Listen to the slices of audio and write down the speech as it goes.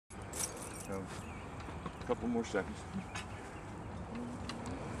So, a couple more seconds.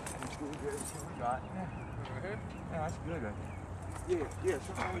 Let's go get what we got. Yeah. Right here? Yeah, that's good. Yeah,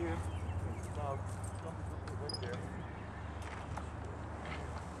 something right here. Right there.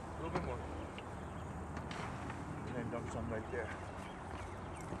 A little bit more. And then dump some right there.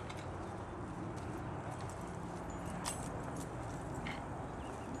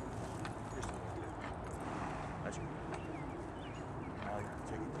 That's good. Now you can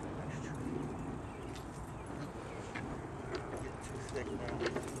take it to the next tree. Get too thick now.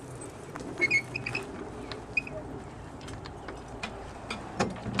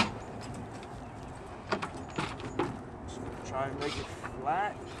 Try and make it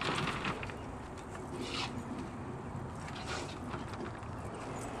flat.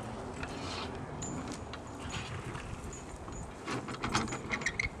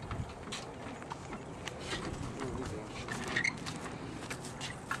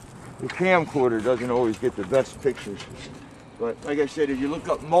 The camcorder doesn't always get the best pictures. But like I said, if you look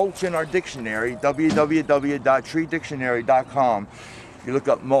up mulch in our dictionary, www.treedictionary.com, if you look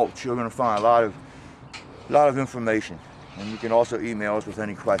up mulch, you're going to find a lot of information. And you can also email us with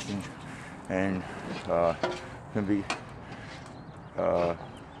any questions, and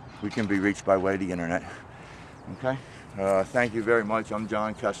we can be reached by way of the internet. Okay. Thank you very much. I'm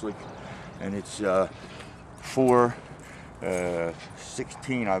John Keslick, and it's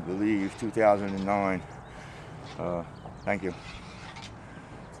 4/16, I believe, 2009. Thank you.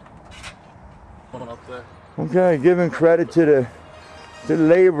 Okay, giving credit to the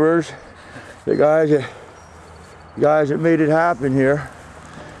laborers, the guys that made it happen here.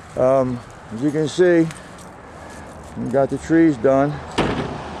 As you can see, we got the trees done.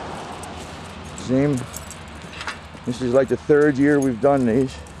 This is like the third year we've done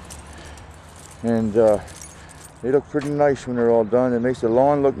these, and they look pretty nice when they're all done. It makes the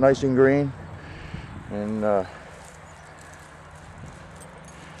lawn look nice and green, and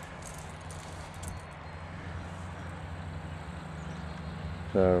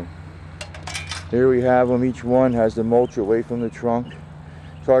so here we have them. Each one has the mulch away from the trunk.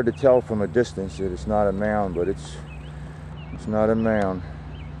 It's hard to tell from a distance that it's not a mound, but it's not a mound.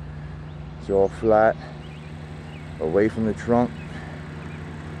 It's all flat, away from the trunk.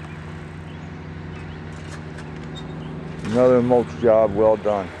 Another mulch job well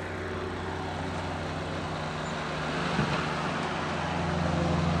done.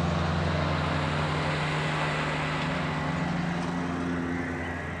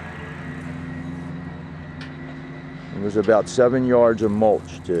 It was about 7 yards of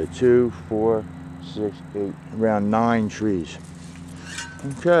mulch to 2, 4, 6, 8, around 9 trees.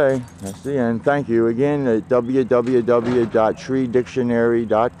 Okay, that's the end. Thank you again at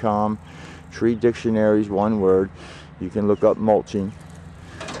www.treedictionary.com. Tree Dictionary is one word. You can look up mulching.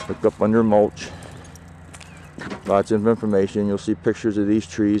 Look up under mulch. Lots of information. You'll see pictures of these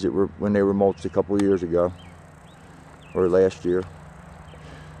trees that were when they were mulched a couple of years ago, or last year.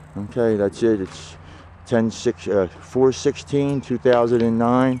 Okay, that's it. It's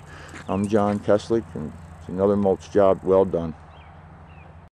 4/16/2009. I'm John Keslick, and it's another mulch job well done.